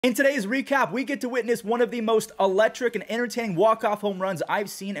In today's recap, we get to witness one of the most electric and entertaining walk-off home runs I've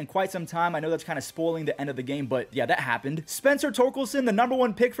seen in quite some time. I know that's kind of spoiling the end of the game, but yeah, that happened. Spencer Torkelson, the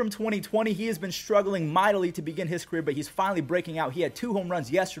 #1 pick from 2020, he has been struggling mightily to begin his career, but he's finally breaking out. He had 2 home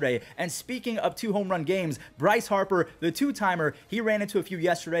runs yesterday, and speaking of 2 home run games, Bryce Harper, the 2-timer, he ran into a few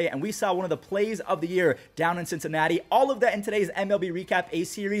yesterday, and we saw one of the plays of the year down in Cincinnati. All of that in today's MLB Recap, a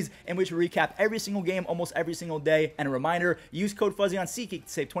series in which we recap every single game almost every single day. And a reminder, use code Fuzzy on SeatGeek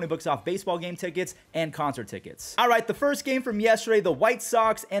to save $20 off baseball game tickets and concert tickets. All right, the first game from yesterday, the White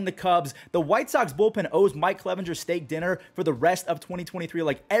Sox and the Cubs. The White Sox bullpen owes Mike Clevenger steak dinner for the rest of 2023.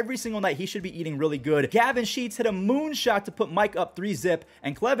 Like every single night, he should be eating really good. Gavin Sheets hit a moonshot to put Mike up 3-zip,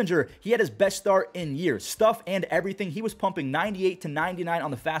 and Clevenger, he had his best start in years. Stuff and everything. He was pumping 98 to 99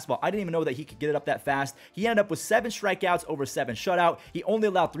 on the fastball. I didn't even know that he could get it up that fast. He ended up with 7 strikeouts over 7 shutout. He only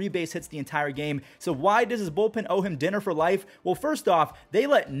allowed 3 base hits the entire game. So why does his bullpen owe him dinner for life? Well, first off, they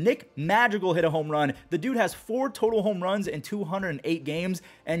let Nick Madrigal hit a home run. The dude has 4 total home runs in 208 games.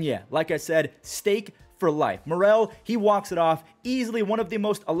 And yeah, like I said, steak for life. Morel, he walks it off. Easily one of the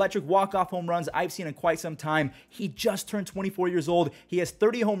most electric walk-off home runs I've seen in quite some time. He just turned 24 years old. He has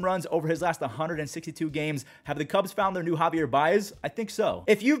 30 home runs over his last 162 games. Have the Cubs found their new Javier Baez? I think so.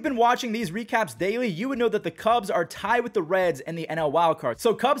 If you've been watching these recaps daily, you would know that the Cubs are tied with the Reds in the NL wildcard.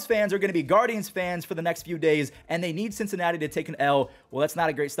 So Cubs fans are going to be Guardians fans for the next few days, and they need Cincinnati to take an L. Well, that's not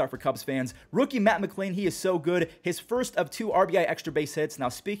a great start for Cubs fans. Rookie Matt McLain, he is so good. His first of 2 RBI extra base hits. Now,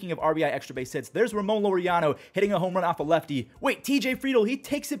 speaking of RBI extra base hits, there's Ramon Laureano hitting a home run off a lefty. Wait, TJ Friedl, he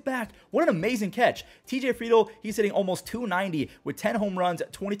takes it back. What an amazing catch. TJ Friedl, he's hitting almost 290 with 10 home runs,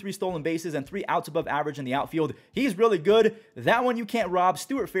 23 stolen bases, and 3 outs above average in the outfield. He's really good. That one you can't rob.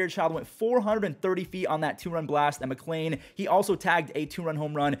 Stuart Fairchild went 430 feet on that 2-run blast, and McLain, he also tagged a 2-run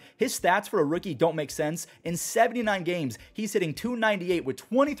home run. His stats for a rookie don't make sense. In 79 games, he's hitting 298 with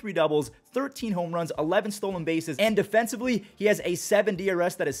 23 doubles, 13 home runs, 11 stolen bases, and defensively, he has a 7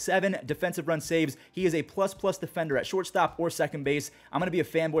 DRS, that is 7 defensive run saves. He is a plus defender at shortstop or second base. I'm going to be a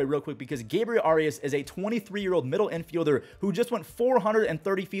fanboy real quick because Gabriel Arias is a 23-year-old middle infielder who just went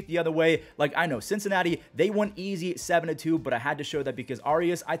 430 feet the other way. Like, I know Cincinnati, they won easy 7-2, but I had to show that because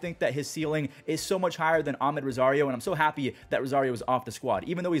Arias, I think that his ceiling is so much higher than Ahmed Rosario, and I'm so happy that Rosario was off the squad.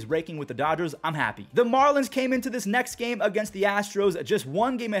 Even though he's raking with the Dodgers, I'm happy. The Marlins came into this next game against the Astros just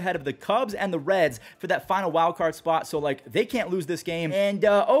 1 game ahead of the Cubs and the Reds for that final wild card spot, so like they can't lose this game. And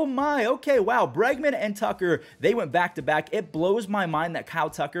oh my, okay, wow, Bregman and Tucker, they went back-to-back. It blows my mind that Kyle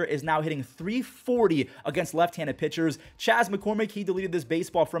Tucker is now hitting 340 against left-handed pitchers. Chas McCormick, he deleted this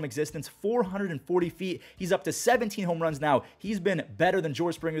baseball from existence, 440 feet. He's up to 17 home runs now. He's been better than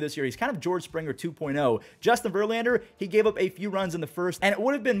George Springer this year. He's kind of George Springer 2.0. Justin Verlander, he gave up a few runs in the first, and it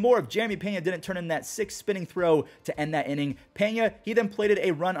would have been more if Jeremy Pena didn't turn in that 6 spinning throw to end that inning. Pena, he then plated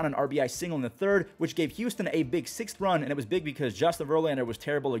a run on an RBI single in the third, which gave Houston a big 6th run, and it was big because Justin Verlander was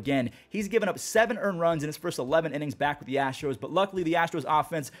terrible again. He's given up 7 earned runs in his first 11 innings back with the Astros, but luckily the Astros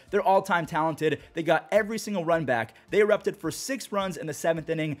offense, they're all-time talented. They got every single run back. They erupted for 6 runs in the 7th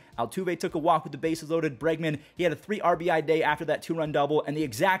inning. Altuve took a walk with the bases loaded. Bregman, he had a 3 RBI day after that 2-run double, and the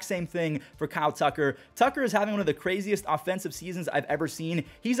exact same thing for Kyle Tucker. Tucker is having one of the craziest offensive seasons I've ever seen.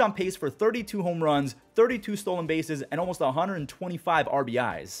 He's on pace for 32 home runs, 32 stolen bases, and almost 125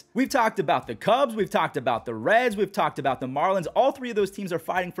 RBIs. We've talked about the Cubs, we've talked about the Reds, we've talked about the Marlins. All 3 of those teams are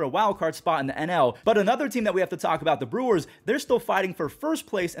fighting for a wild card spot in the NL, but another team that we have to talk about, the Brewers, they're still fighting for first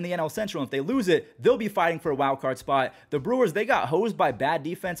place in the NL Central. If they lose it, they'll be fighting for a wild card spot. The Brewers, they got hosed by bad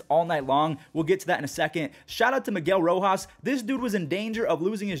defense all night long. We'll get to that in a second. Shout out to Miguel Rojas. This dude was in danger of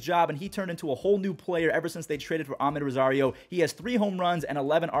losing his job, and he turned into a whole new player ever since they traded for Ahmed Rosario. He has 3 home runs and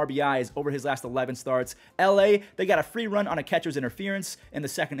 11 RBIs over his last 11 starts. LA, they got a free run on a catcher's interference in the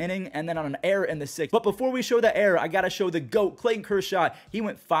 2nd inning, and then on an error in the 6th. But before we show that error, I gotta show the GOAT, Clayton Kershaw. He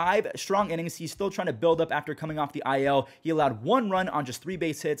went 5 strong innings. He's still trying to build up after coming off the IL. He allowed 1 run on just 3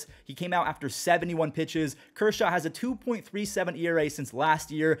 base hits. He came out after 71 pitches. Kershaw has a 2.37 ERA since last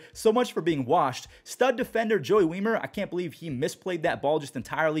year. So much for being washed. Stud defender Joey Wiemer, I can't believe he misplayed that ball just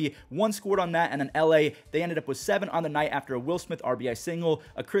entirely. 1 scored on that, and then LA, they ended up with 7 on the night after a Will Smith RBI single,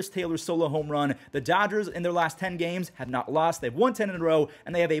 a Chris Taylor solo home run. The Dodgers, in their last 10 games, have not lost. They've won 10 in a row,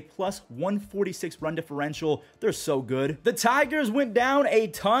 and they have a plus 146 run differential. They're so good. The Tigers went down a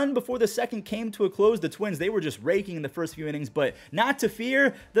ton before the 2nd came came to a close. The Twins, they were just raking in the first few innings, but not to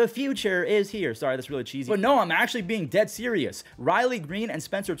fear, the future is here. Sorry, that's really cheesy. But no, I'm actually being dead serious. Riley Greene and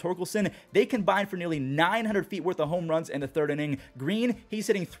Spencer Torkelson, they combined for nearly 900 feet worth of home runs in the third inning. Greene, he's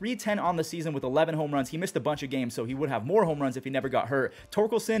hitting .310 on the season with 11 home runs. He missed a bunch of games, so he would have more home runs if he never got hurt.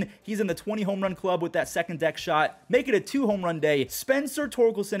 Torkelson, he's in the 20 home run club with that second deck shot. Make it a 2 home run day. Spencer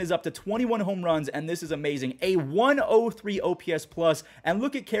Torkelson is up to 21 home runs, and this is amazing. A 103 OPS plus, and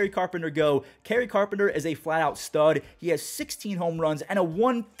look at Kerry Carpenter go. Kerry Carpenter is a flat-out stud. He has 16 home runs and a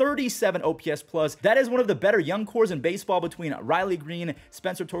 137 OPS plus. That is one of the better young cores in baseball between Riley Greene,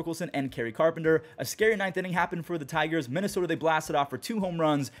 Spencer Torkelson, and Kerry Carpenter. A scary ninth inning happened for the Tigers. Minnesota, they blasted off for 2 home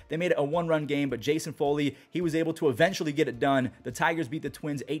runs. They made it a 1-run game, but Jason Foley, he was able to eventually get it done. The Tigers beat the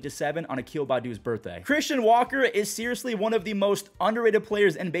Twins 8-7 on Akil Badu's birthday. Christian Walker is seriously one of the most underrated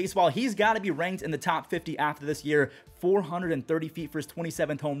players in baseball. He's got to be ranked in the top 50 after this year. 430 feet for his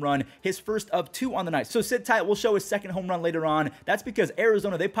 27th home run, his first of 2 on the night. So sit tight, we'll show his second home run later on. That's because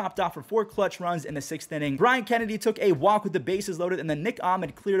Arizona, they popped off for 4 clutch runs in the 6th inning. Brian Kennedy took a walk with the bases loaded, and then Nick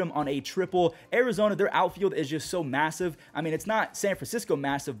Ahmed cleared him on a triple. Arizona, their outfield is just so massive. I mean, it's not San Francisco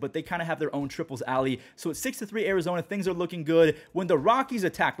massive, but they kind of have their own triples alley. So it's 6-3 Arizona, things are looking good. When the Rockies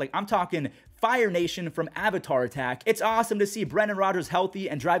attack, like I'm talking Fire Nation from Avatar Attack, it's awesome to see Brendan Rodgers healthy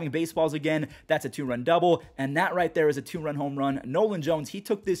and driving baseballs again. That's a 2-run double, and that right there is a 2-run home run. Nolan Jones, he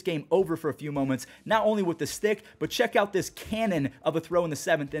took this game over for a few moments, not only with the stick, but check out this cannon of a throw in the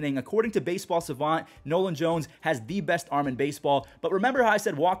 7th inning. According to Baseball Savant, Nolan Jones has the best arm in baseball. But remember how I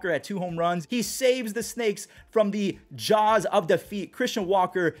said Walker had 2 home runs? He saves the Snakes from the jaws of defeat. Christian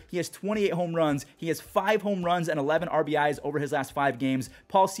Walker, he has 28 home runs. He has 5 home runs and 11 RBIs over his last 5 games.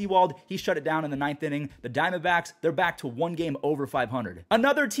 Paul Sewald, he shut it down in the 9th inning. The Diamondbacks, they're back to 1 game over 500.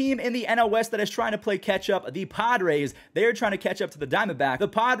 Another team in the NL West that is trying to play catch up, the Padres, they're trying to catch up to the Diamondbacks. The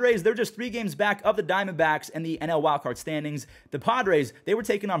Padres, they're just 3 games back of the Diamondbacks in the NL wildcard standings. The Padres, they were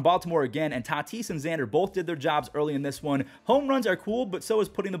taking on Baltimore again, and Tatis and Xander both did their jobs early in this one. Home runs are cool, but so is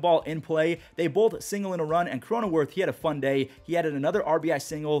putting the ball in play. They both single in a run, and Cronenworth, he had a fun day. He added another RBI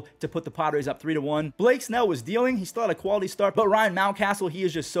single to put the Padres up 3-1. Blake Snell was dealing. He still had a quality start, but Ryan Mountcastle, he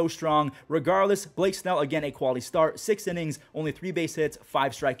is just so strong. Regardless, Blake Snell, again, a quality start. 6 innings, only 3 base hits,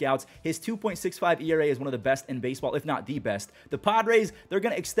 5 strikeouts. His 2.65 ERA is one of the best in baseball, if not the best. The Padres, they're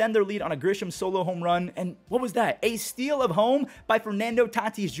going to extend their lead on a Grisham solo home run. And what was that? A steal of home by Fernando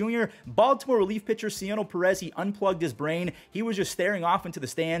Tatis Jr. Baltimore relief pitcher Ciano Perez, he unplugged his brain. He was just staring off into the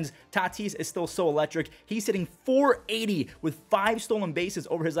stands. Tatis is still so electric. He's hitting .480 with 5 stolen bases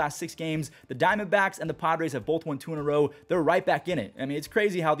over his last 6 games. The Diamondbacks and the Padres have both won 2 in a row. They're right back in it. I mean, it's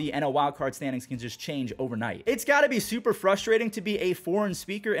crazy how the NL wildcard standings can just change overnight. It's got to be super frustrating to be a foreign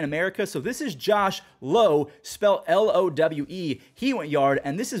speaker in America. So this is Josh Lowe, spelled L-O-W-E. He went yard,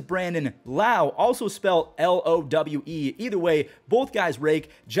 and this is Brandon Lau, also spelled L-O-W-E. Either way, both guys rake.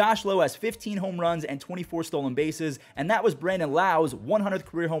 Josh Lowe has 15 home runs and 24 stolen bases, and that was Brandon Lau's 100th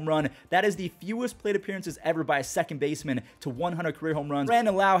career home run. That is the fewest plate appearances ever by a second baseman to 100 career home runs.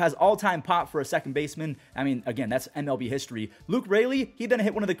 Brandon Lau has all-time pop for a second baseman. I mean, again, that's MLB history. Luke Raley, he then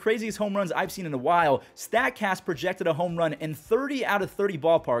hit one of the craziest home runs I've seen in a while. StatCast projected a home run in 30 out of 30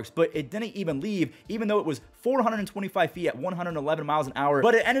 ballparks, but it didn't even leave, even though it was 425 feet at 111 miles an hour.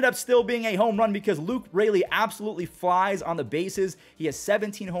 But it ended up still being a home run because Luke Raley absolutely flies on the bases. He has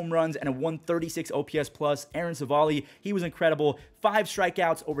 17 home runs and a 136 OPS plus. Aaron Savali, he was incredible. 5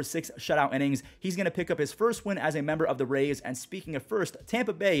 strikeouts over 6 shutout innings. He's going to pick up his first win as a member of the Rays. And speaking of first,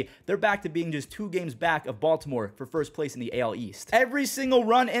 Tampa Bay, they're back to being just 2 games back of Baltimore for first place in the AL East. Every single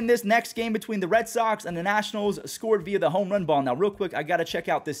run in this next game between the Red Sox and the Nationals scored via the home run ball. Now, real quick, I got to check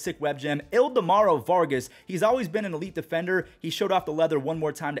out this sick web gem. Ildemaro Vargas, he's always been an elite defender. He showed off the leather one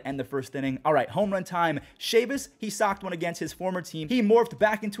more time to end the first inning. All right, home run time. Chavis, he socked one against his former team. He morphed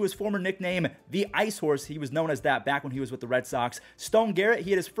back into his former nickname, the Ice Horse. He was known as that back when he was with the Red Sox. Stone Garrett,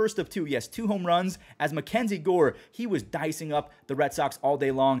 he had his first of 2. Yes, 2 home runs. As Mackenzie Gore, he was dicing up the Red Sox all day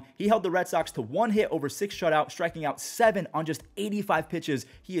long. He held the Red Sox to 1 hit over 6 shutouts, striking out 7 on just 85 pitches.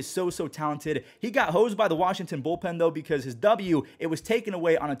 He is so talented. He got hosed by the Washington bullpen, though, because his W, it was taken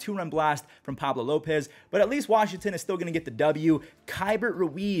away on a 2-run blast from Pablo Lopez. But at least Washington is still going to get the W. Kybert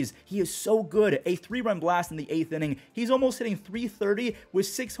Ruiz, he is so good. A 3-run blast in the 8th inning. He's almost hitting .330 with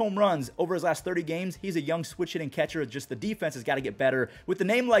 6 home runs over his last 30 games. He's a young switch-hitting catcher. Just the defense has got to to get better. With a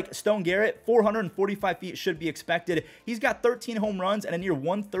name like Stone Garrett, 445 feet should be expected. He's got 13 home runs and a near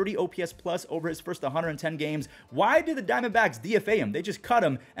 130 OPS plus over his first 110 games. Why did the Diamondbacks DFA him? They just cut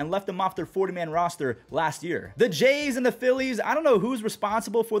him and left him off their 40-man roster last year. The Jays and the Phillies, I don't know who's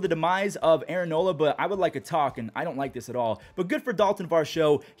responsible for the demise of Aaron Nola, but I would like a talk, and I don't like this at all. But good for Dalton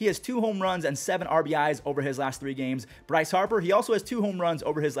Varsho. He has 2 home runs and 7 RBIs over his last 3 games. Bryce Harper, he also has 2 home runs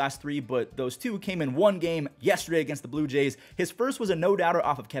over his last 3, but those 2 came in 1 game yesterday against the Blue Jays. His first was a no-doubter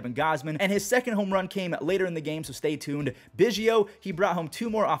off of Kevin Gausman, and his second home run came later in the game, so stay tuned. Biggio, he brought home 2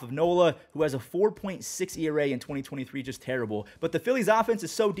 more off of Nola, who has a 4.6 ERA in 2023, just terrible. But the Phillies offense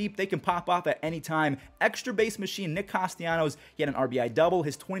is so deep, they can pop off at any time. Extra base machine Nick Castellanos, he had an RBI double,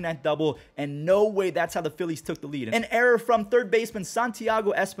 his 29th double, and no way that's how the Phillies took the lead. An error from third baseman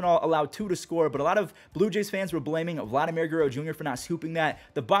Santiago Espinal allowed 2 to score, but a lot of Blue Jays fans were blaming Vladimir Guerrero Jr. for not scooping that.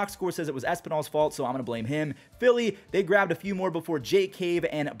 The box score says it was Espinal's fault, so I'm going to blame him. Philly, they grabbed a few more before Jake Cave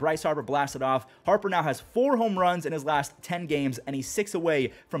and Bryce Harper blasted off. Harper now has 4 home runs in his last 10 games, and he's 6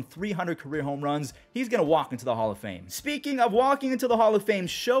 away from 300 career home runs. He's going to walk into the Hall of Fame. Speaking of walking into the Hall of Fame,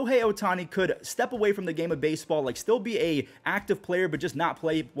 Shohei Ohtani could step away from the game of baseball, like still be a active player, but just not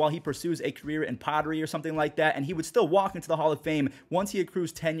play while he pursues a career in pottery or something like that, and he would still walk into the Hall of Fame once he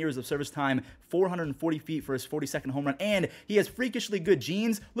accrues 10 years of service time, 440 feet for his 42nd home run, and he has freakishly good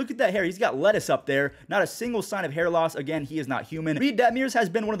genes. Look at that hair. He's got lettuce up there. Not a single sign of hair loss. Again, he is not human. Reed Detmers has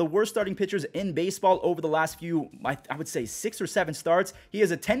been one of the worst starting pitchers in baseball over the last few, I would say 6 or 7 starts. He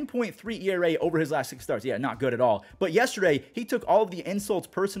has a 10.3 ERA over his last 6 starts. Yeah, not good at all. But yesterday, he took all of the insults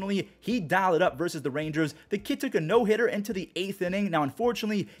personally. He dialed it up versus the Rangers. The kid took a no-hitter into the 8th inning. Now,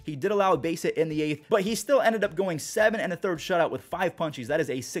 unfortunately, he did allow a base hit in the 8th, but he still ended up going 7 1/3 shutout with 5 punchies. That is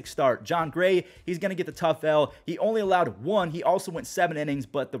a 6 start. John Gray, he's going to get the tough L. He only allowed 1. He also went 7 innings,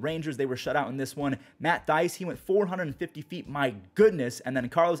 but the Rangers, they were shut out in this one. Matt Thaiss, he went 450 feet. My goodness. And then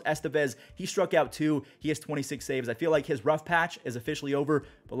Carlos Estevez, he struck out 2. He has 26 saves. I feel like his rough patch is officially over,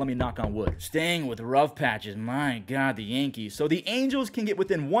 but let me knock on wood. Staying with rough patches, my God, the Yankees. So the Angels can get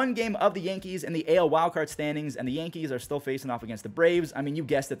within 1 game of the Yankees in the AL wildcard standings, and the Yankees are still facing off against the Braves. I mean, you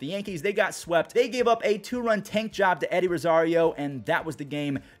guessed it. The Yankees, they got swept. They gave up a 2-run tank job to Eddie Rosario, and that was the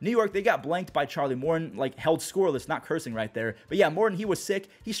game. New York, they got blanked by Charlie Morton, like held scoreless, not cursing right there. But yeah, Morton, he was sick.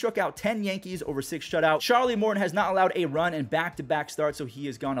 He struck out 10 Yankees over 6 shutouts. Charlie Morton has not allowed a run in back-to-back starts, so he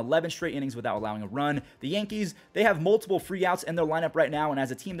has gone 11 straight innings without allowing a run. The Yankees, they have multiple free outs in their lineup right now, and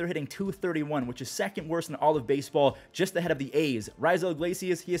as a team, they're hitting .231, which is second worst in all of baseball, just ahead of the A's. Raisel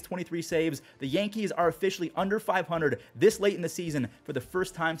Iglesias, he has 23 saves. The Yankees are officially under 500 this late in the season for the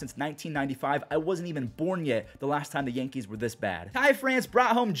first time since 1995. I wasn't even born yet the last time the Yankees were this bad. Ty France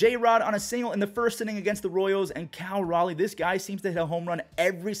brought home J-Rod on a single in the first inning against the Royals, and Cal Raleigh, this guy seems to hit a home run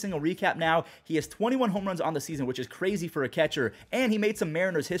every single recap now. He has 21 home runs on the season, which is crazy for a catcher, and he made some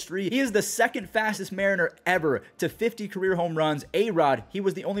Mariners history. He is the second fastest Mariner ever to 50 career home runs. A-Rod, he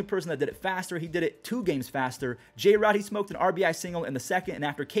was the only person that did it faster. He did it 2 games faster. J-Rod, he smoked an RBI single in the second, and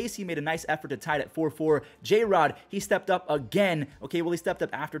after Casey made a nice effort to tie it at 4-4, J-Rod, he stepped up again. Okay, well, he stepped up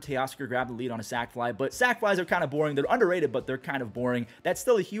after Teoscar grabbed the lead on a sac fly, but sac flies are kind of boring. They're underrated, but they're kind of boring. That's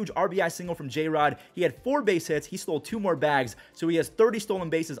still a huge RBI single from J-Rod. He had 4 base hits. He stole 2 more bags, so he has 30 stolen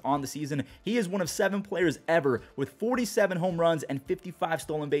bases on the season. He is one of 7 players ever with 47 home runs and 55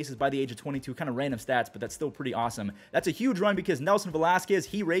 stolen bases by the age of 22. Kind of random stats, but that's still pretty awesome. That's a huge run because Nelson Velasquez,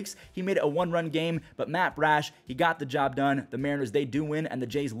 he rakes. He made it a 1-run game, but Matt Brash, he got the job done. The Mariners, they do win, and the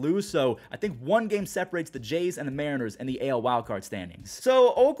Jays lose, so I think 1 game separates the Jays and the Mariners in the AL wildcard standings.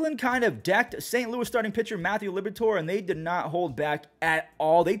 So Oakland kind of decked St. Louis starting pitcher Matthew Liberatore, and they did not hold back at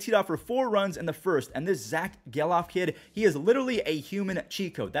all. They teed off for 4 runs in the first, and this Zach Geloff kid, he is literally a human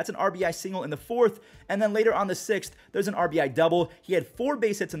cheat code. That's an RBI single in the 4th, and then later on the 6th, there's an RBI double. He had 4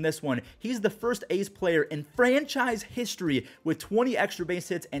 base hits in this one. He's the first A's player in franchise history with 20 extra base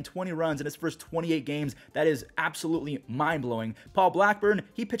hits and 20 runs in his first 28 games. That is absolutely mind-blowing. Paul Blackburn,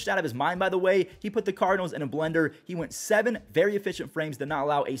 he pitched out of his mind, by the way. He put the Cardinals in a blender. He went 7 very efficient frames, did not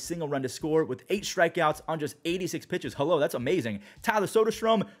allow a single run to score with 8 strikeouts on just 86 pitches. Hello, that's amazing. Tyler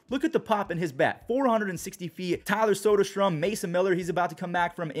Soderstrom, look at the pop in his bat. 460 feet. Tyler Soderstrom, Mason Miller, he's about to come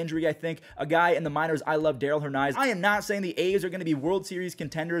back from injury, I think. A guy in the minors, I love Daryl Hernandez. I am not saying the A's are going to be World Series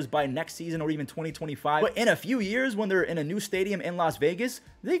contenders by next season or even 2025, but in a few years when they're in a new stadium in Las Vegas,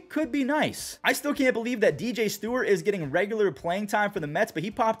 they could be nice. I still can't believe that DJ Stewart is getting regular playing time for the Mets, but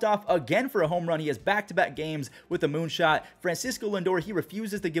he popped off again for a home run. He has back-to-back games with a moonshot. Francisco Lindor, he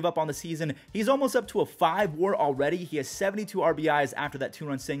refuses to give up on the season. He's almost up to a 5 WAR already. He has 72 RBIs after that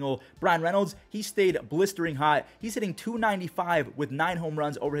 2-run single. Brian Reynolds, he stayed blistering hot. He's hitting .295 with 9 home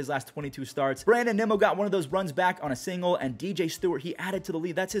runs over his last 22 starts. Brandon Nimmo got one of those runs back on on a single, and DJ Stewart, he added to the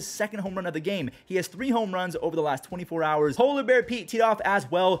lead. That's his second home run of the game. He has 3 home runs over the last 24 hours. Polar Bear Pete teed off as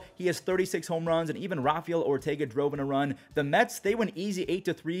well. He has 36 home runs, and even Rafael Ortega drove in a run. The Mets, they went easy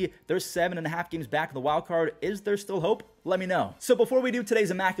 8-3. They're 7.5 games back in the wild card. Is there still hope? Let me know. So before we do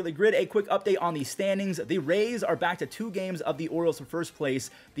today's Immaculate Grid, a quick update on the standings. The Rays are back to 2 games of the Orioles for first place.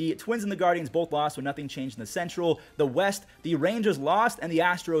 The Twins and the Guardians both lost, so nothing changed in the Central. The West, the Rangers lost and the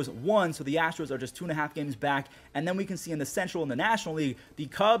Astros won, so the Astros are just 2.5 games back. And then we can see in the Central and the National League, the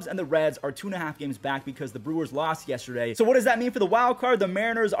Cubs and the Reds are 2.5 games back because the Brewers lost yesterday. So what does that mean for the wild card? The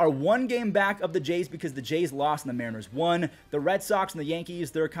Mariners are 1 game back of the Jays because the Jays lost and the Mariners won. The Red Sox and the Yankees,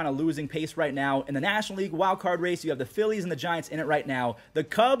 they're kind of losing pace right now. In the National League wild card race, you have the Phillies and the Giants in it right now. The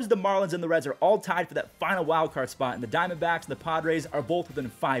Cubs, the Marlins, and the Reds are all tied for that final wild card spot, and the Diamondbacks and the Padres are both within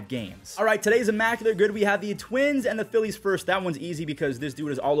 5 games. All right, today's Immaculate Grid, we have the Twins and the Phillies first. That one's easy because this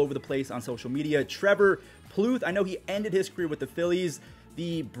dude is all over the place on social media. Trevor Plouffe, I know he ended his career with the Phillies.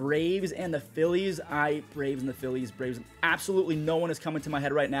 The Braves and the Phillies, Braves and the Phillies, absolutely no one is coming to my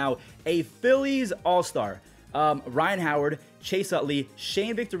head right now. A Phillies all-star. Ryan Howard, Chase Utley,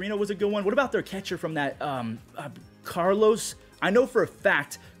 Shane Victorino was a good one. What about their catcher from that, Carlos? I know for a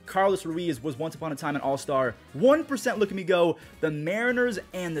fact Carlos Ruiz was once upon a time an all-star. 1%, look at me go. The Mariners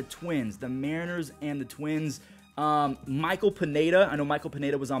and the Twins. The Mariners and the Twins. Michael Pineda. I know Michael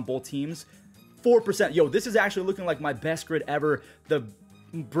Pineda was on both teams. 4%. Yo, this is actually looking like my best grid ever. The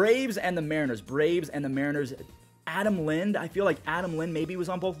Braves and the Mariners. Braves and the Mariners. Adam Lind. I feel like Adam Lind maybe was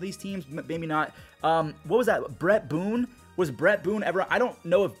on both of these teams. Maybe not. What was that? Brett Boone? Was Brett Boone ever? I don't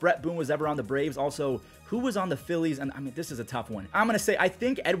know if Brett Boone was ever on the Braves. Also, who was on the Phillies? And I mean, this is a tough one. I'm going to say, I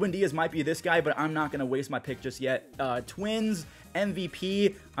think Edwin Diaz might be this guy, but I'm not going to waste my pick just yet. Twins,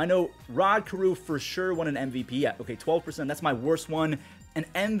 MVP. I know Rod Carew for sure won an MVP. Yeah, okay, 12%. That's my worst one. An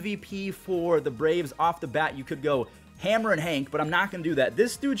MVP for the Braves off the bat. You could go Hammer and Hank, but I'm not going to do that.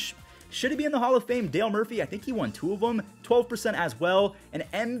 This dude should he be in the Hall of Fame? Dale Murphy, I think he won 2 of them. 12% as well. An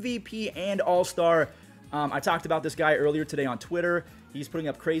MVP and All-Star. I talked about this guy earlier today on Twitter. He's putting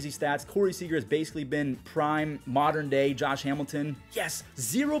up crazy stats. Corey Seager has basically been prime, modern-day Josh Hamilton. Yes,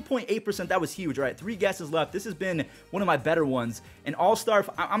 0.8%. That was huge, all right? 3 guesses left. This has been one of my better ones. An all-star,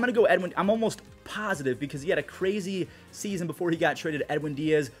 I'm going to go Edwin. I'm almost positive because he had a crazy season before he got traded to Edwin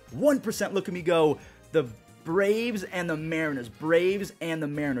Diaz. 1%, look at me go. The Braves and the Mariners. Braves and the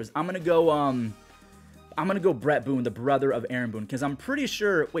Mariners. I'm going to go Brett Boone, the brother of Aaron Boone, because I'm pretty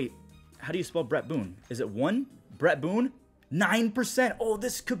sure, wait, how do you spell Brett Boone? Is it 1? Brett Boone? 9%. Oh,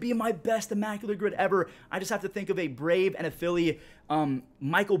 this could be my best Immaculate Grid ever. I just have to think of a Brave and a Philly.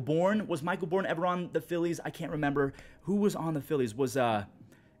 Michael Bourne. Was Michael Bourne ever on the Phillies? I can't remember. Who was on the Phillies? Was,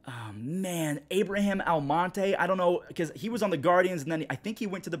 Abraham Almonte. I don't know, because he was on the Guardians, and then I think he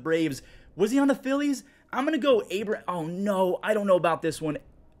went to the Braves. Was he on the Phillies? I'm going to go Oh, no. I don't know about this one.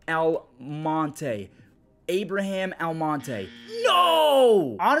 Almonte. Abraham Almonte.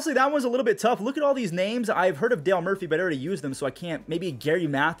 No! Honestly, that one's a little bit tough. Look at all these names. I've heard of Dale Murphy, but I already used them, so I can't. Maybe Gary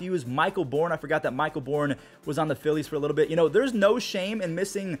Matthews, Michael Bourne. I forgot that Michael Bourne was on the Phillies for a little bit. You know, there's no shame in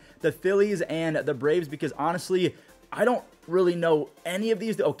missing the Phillies and the Braves because, honestly, I don't really know any of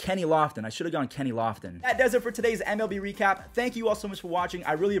these. Oh, Kenny Lofton. I should have gone Kenny Lofton. That does it for today's MLB recap. Thank you all so much for watching.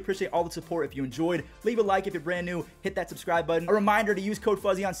 I really appreciate all the support. If you enjoyed, leave a like if you're brand new. Hit that subscribe button. A reminder to use code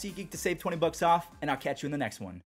Fuzzy on SeatGeek to save 20 bucks off, and I'll catch you in the next one.